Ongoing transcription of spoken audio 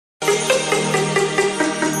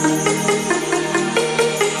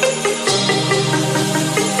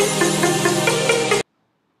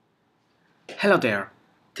Hello there,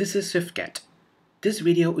 this is Swiftcat. This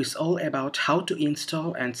video is all about how to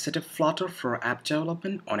install and set up Flutter for app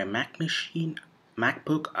development on a Mac machine,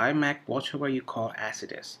 MacBook, iMac, whatever you call as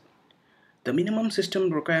it is. The minimum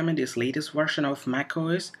system requirement is latest version of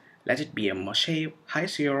macOS, let it be a Moshe, High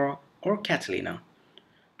Sierra, or Catalina.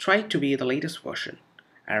 Try it to be the latest version.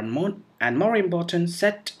 And more important,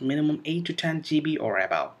 set minimum 8 to 10 GB or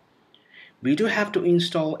above. We do have to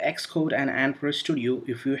install Xcode and Android Studio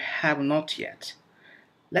if you have not yet.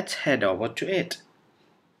 Let's head over to it.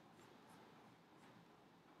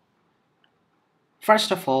 First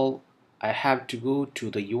of all, I have to go to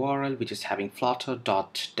the URL which is having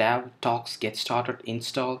flutter.dev talks get started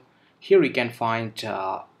install. Here you can find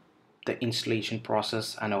the installation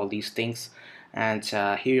process and all these things, and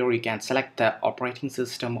here you can select the operating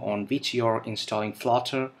system on which you're installing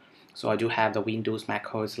Flutter. So I do have the Windows,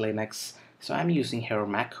 macOS, Linux, so I'm using here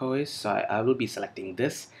macOS, so I will be selecting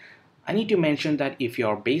this. I need to mention that if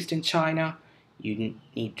you're based in China, you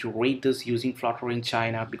need to rate this using Flutter in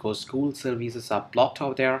China because school services are blocked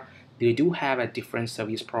out there. They do have a different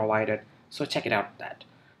service provided, so check it out that.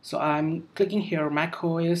 So I'm clicking here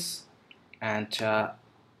macOS, and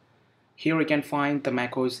here you can find the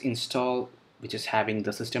macOS install, which is having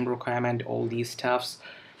the system requirement, all these stuffs.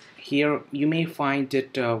 Here you may find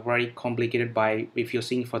it very complicated by if you're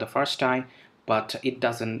seeing for the first time, but it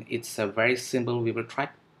doesn't. It's very simple. We will try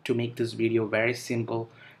to make this video very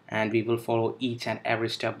simple, and we will follow each and every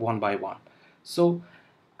step one by one. So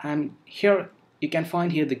here you can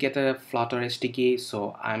find here the get a Flutter Sdk.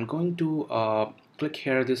 So I'm going to click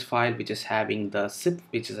here this file which is having the zip,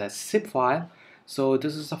 which is a zip file. So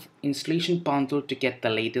this is the installation bundle to get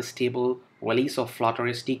the latest stable release of Flutter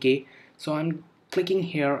Sdk. So I'm clicking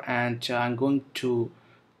here, and I'm going to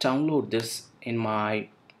download this in my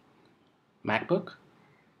MacBook.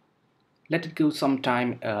 Let it go some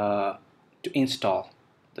time to install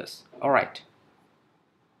this. Alright,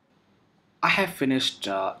 I have finished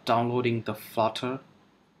downloading the Flutter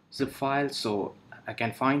zip file, so I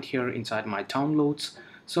can find here inside my downloads.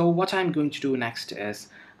 So what I'm going to do next is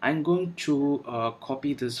I'm going to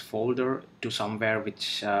copy this folder to somewhere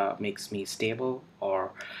which makes me stable,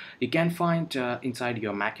 or you can find inside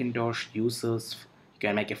your Macintosh users, you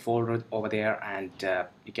can make a folder over there, and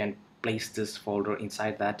you can place this folder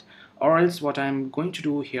inside that. Or else what I'm going to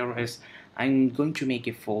do here is I'm going to make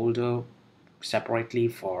a folder separately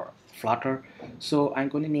for Flutter. So I'm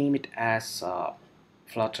going to name it as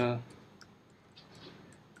Flutter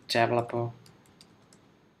Developer,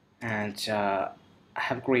 and I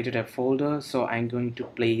have created a folder, so I'm going to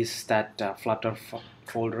place that Flutter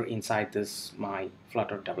folder inside this my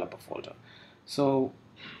Flutter developer folder. So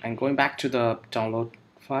I'm going back to the download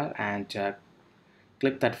file and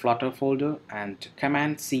click that Flutter folder and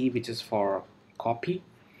Command C, which is for copy,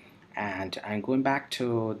 and I'm going back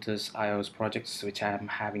to this iOS projects which I'm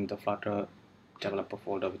having the Flutter developer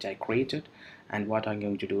folder which I created, and what I'm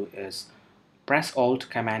going to do is press Alt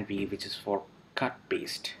Command V, which is for cut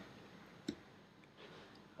paste.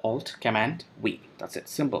 Alt Command V, that's it,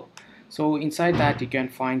 simple. So inside that you can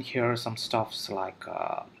find here some stuffs like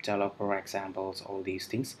developer examples, all these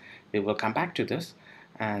things. We will come back to this,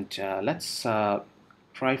 and let's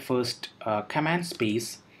try first command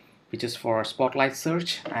space, which is for spotlight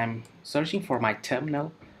search. I'm searching for my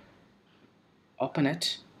terminal. Open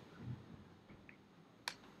it.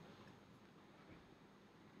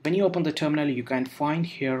 When you open the terminal, you can find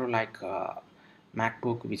here like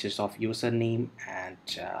MacBook, which is of username, and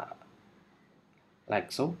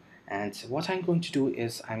like so. And what I'm going to do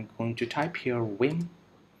is I'm going to type here vim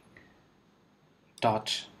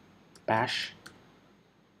dot bash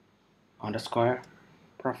underscore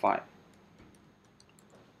profile.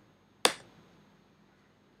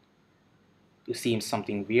 You see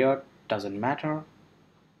something weird, doesn't matter.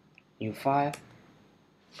 New file.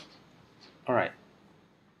 Alright,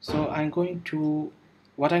 so what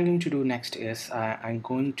I'm going to do next is I'm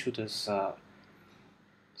going to this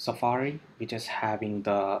Safari, which is having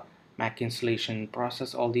the Mac installation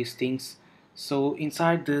process, all these things. So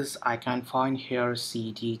inside this I can find here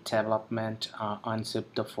cd development, unzip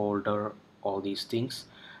the folder, all these things,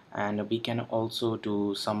 and we can also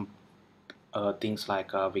do some things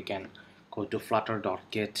like we can go to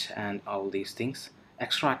flutter.git and all these things,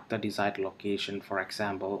 extract the desired location, for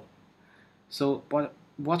example. So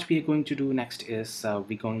what we are going to do next is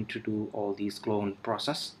we're going to do all these clone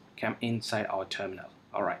process come inside our terminal.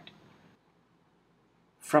 Alright,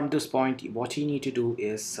 from this point what you need to do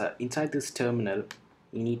is inside this terminal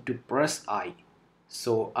you need to press I.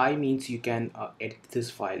 So I means you can edit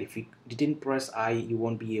this file. If you didn't press I, you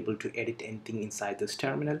won't be able to edit anything inside this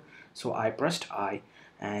terminal. So I pressed I,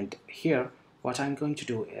 and here what I'm going to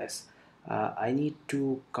do is I need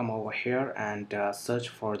to come over here and search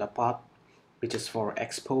for the path which is for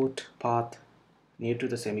export path near to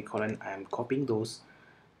the semicolon. I'm copying those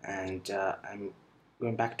and I'm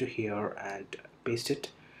going back to here and paste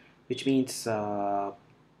it, which means I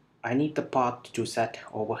need the path to set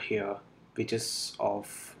over here, which is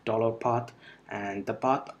of $path, and the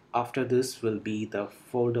path after this will be the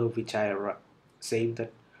folder which I saved, the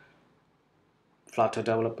Flutter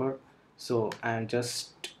developer. So I'm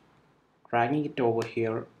just dragging it over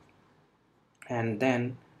here, and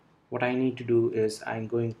then what I need to do is I'm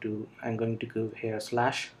going to go here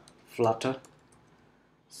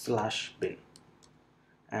 /flutter/bin,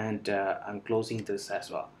 and I'm closing this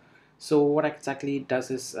as well. So what exactly it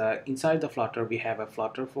does is inside the Flutter we have a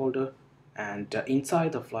Flutter folder, and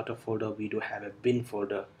inside the Flutter folder we do have a bin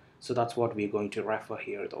folder. So that's what we're going to refer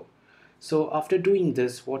here though. So after doing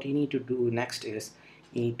this, what you need to do next is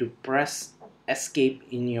you need to press escape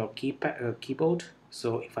in your keyboard.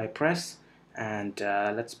 So if I press and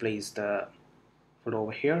let's place the folder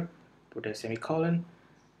over here, put a semicolon,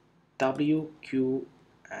 W, Q,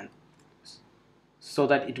 and so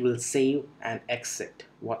that it will save and exit.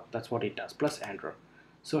 That's what it does, plus enter.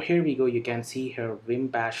 So here we go, you can see here vim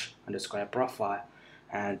bash underscore profile,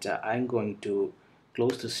 and I'm going to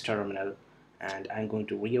close this terminal and I'm going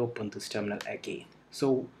to reopen this terminal again.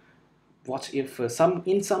 So what if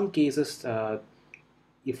in some cases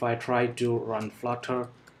if I try to run flutter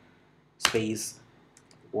space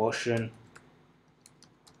version,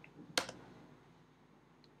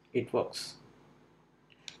 it works.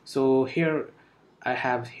 So here I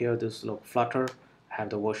have here this look Flutter, I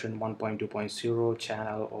have the version 1.2.0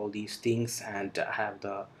 channel, all these things, and I have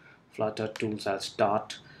the Flutter tools as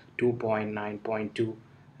dot 2.9.2,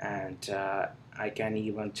 and I can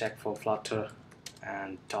even check for Flutter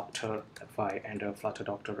and Doctor. If I enter Flutter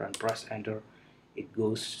Doctor and press enter, it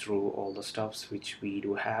goes through all the stuffs which we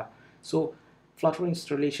do have. So Flutter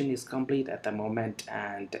installation is complete at the moment,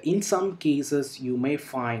 and in some cases you may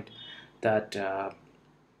find that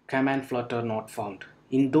command flutter not found.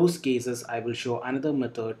 In those cases I will show another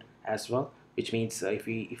method as well, which means if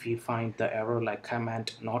you find the error like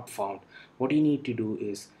command not found, what you need to do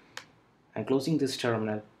is I'm closing this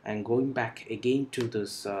terminal and going back again to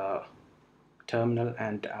this terminal,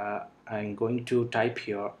 and I'm going to type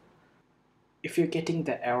here. If you're getting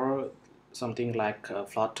the error something like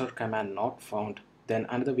flutter command not found, then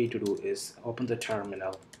another way to do is open the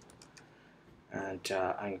terminal, and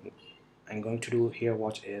I'm going to do here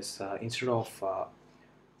what is instead of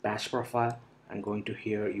bash profile, I'm going to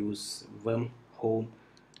here use vim home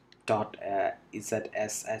dot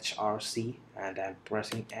zshrc, and I'm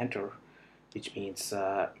pressing enter, which means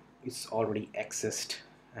it's already exist,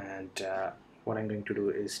 and what I'm going to do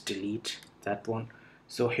is delete that one.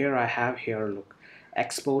 So here I have here, look,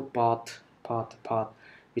 export path,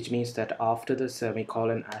 which means that after the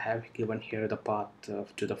semicolon I have given here the path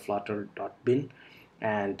to the flutter.bin,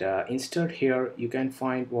 and instead here you can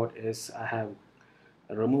find what is I have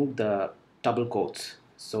removed the double quotes.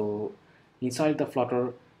 So inside the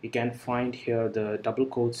Flutter you can find here the double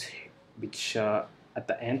quotes which at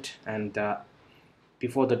the end and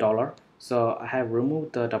before the dollar. So I have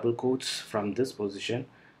removed the double quotes from this position,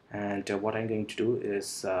 and what I'm going to do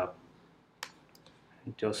is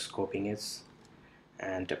just copying it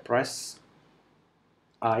and press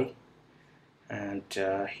I, and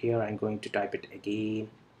here I'm going to type it again,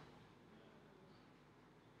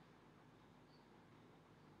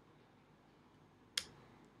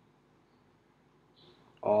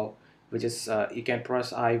 all, which is you can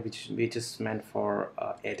press I, which is meant for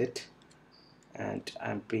edit, and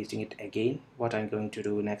I'm pasting it again. What I'm going to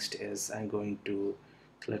do next is I'm going to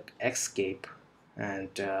click escape and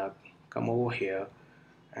come over here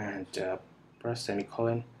and press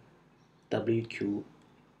semicolon WQ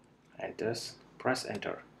and just press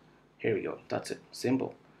enter. Here we go, that's it,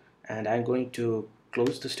 simple. And I'm going to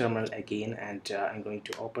close this terminal again, and I'm going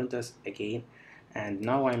to open this again, and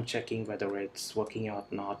now I'm checking whether it's working or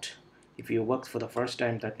not. If you worked for the first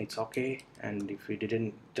time, then it's okay, and if you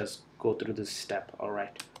didn't, just go through this step.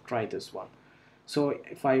 Alright, try this one. So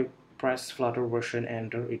if I press Flutter version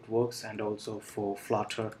enter, it works, and also for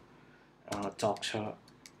Flutter Doctor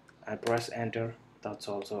I press enter, that's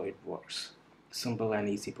also it works. Simple and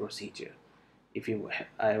easy procedure. If you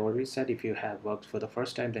I already said if you have worked for the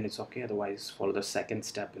first time, then it's okay, otherwise follow the second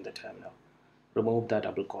step in the terminal. Remove the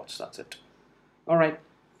double quotes, that's it. Alright.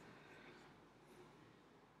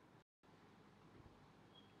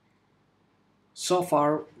 So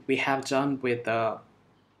far we have done with the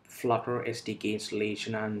Flutter SDK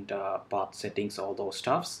installation and path settings, all those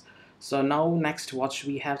stuffs. So now next what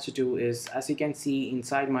we have to do is, as you can see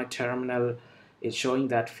inside my terminal, it's showing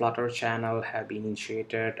that Flutter channel have been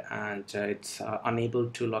initiated, and it's unable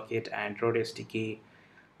to locate Android SDK.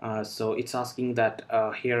 So it's asking that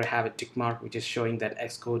here I have a tick mark which is showing that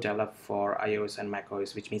Xcode developed for iOS and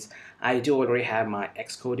macOS, which means I do already have my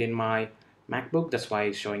Xcode in my MacBook. That's why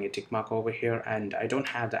it's showing a tick mark over here, and I don't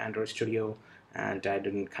have the Android Studio, and I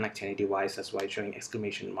didn't connect any device. That's why it's showing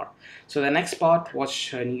exclamation mark. So the next part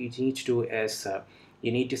what you need to do is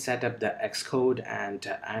you need to set up the Xcode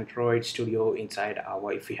and Android Studio inside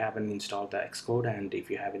our, if you haven't installed the Xcode and if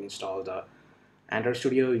you haven't installed the Android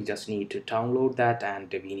Studio, you just need to download that,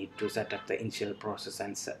 and we need to set up the initial process.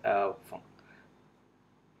 And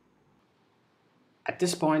at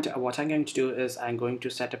this point, what I'm going to do is I'm going to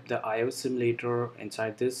set up the iOS simulator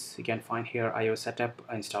inside this. You can find here iOS setup,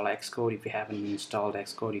 install Xcode. If you haven't installed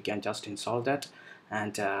Xcode, you can just install that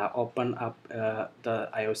and open up the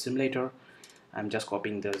iOS simulator. I'm just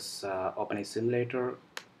copying this open a simulator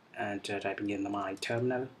and typing in my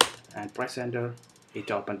terminal and press enter.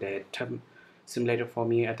 It opened a simulator for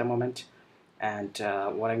me at the moment. And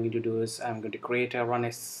what I'm going to do is I'm going to run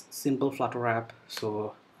a simple Flutter app.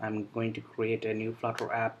 So I'm going to create a new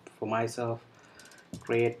Flutter app for myself,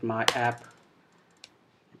 create my app,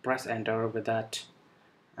 press enter with that,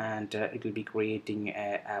 and it will be creating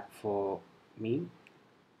an app for me.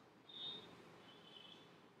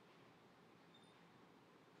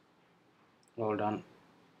 Hold on.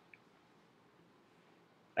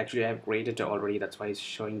 Actually, I have created it already. That's why it's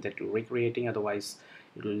showing that recreating. Otherwise,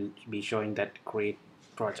 it will be showing that create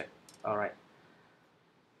project. All right.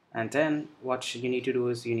 And then what you need to do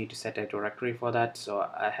is you need to set a directory for that. So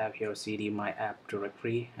I have here cd my app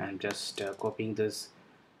directory. I'm just copying this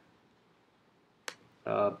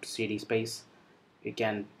cd space. You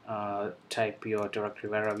can type your directory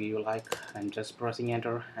wherever you like and just pressing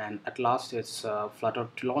enter, and at last it's Flutter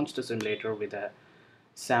to launch the simulator with a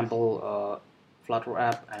sample Flutter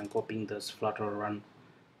app. I'm copying this Flutter run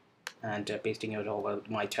and pasting it over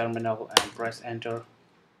my terminal and press enter.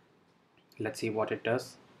 Let's see what it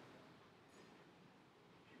does.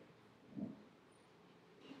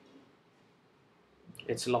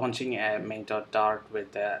 It's launching a main.dart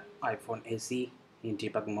with the iPhone SE in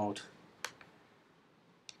debug mode.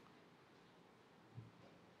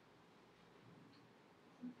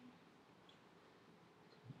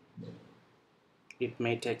 It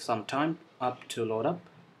may take some time up to load up.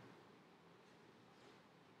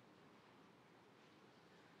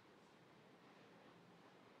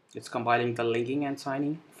 It's compiling the linking and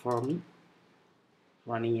signing for me,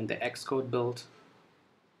 running in the Xcode build.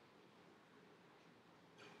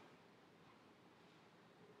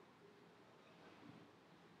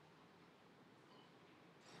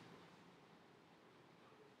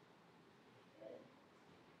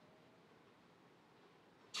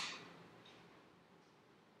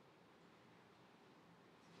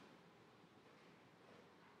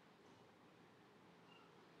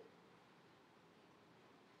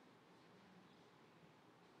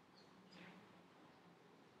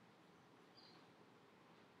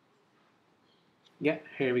 Yeah,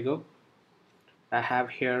 here we go. I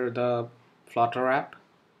have here the Flutter app,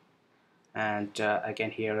 and I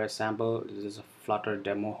can hear a sample. This is a Flutter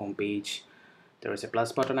demo homepage. There is a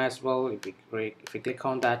plus button as well. If you click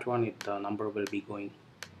on that one, the number will be going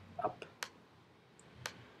up.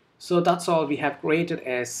 So that's all. We have created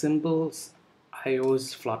a simple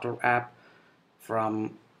iOS Flutter app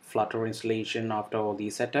from Flutter installation after all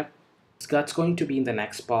the setup. That's going to be in the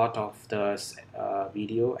next part of the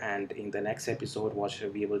video, and in the next episode what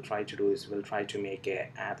we will try to do is we'll try to make an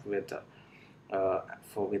app with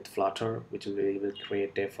with Flutter, which we will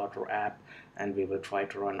create a Flutter app, and we will try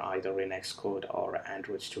to run either in Xcode or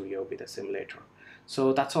Android Studio with a simulator.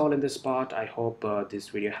 So that's all in this part. I hope this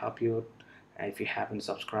video helped you. If you haven't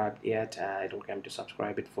subscribed yet, don't forget to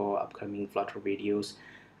subscribe it for upcoming Flutter videos.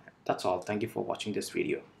 That's all. Thank you for watching this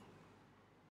video.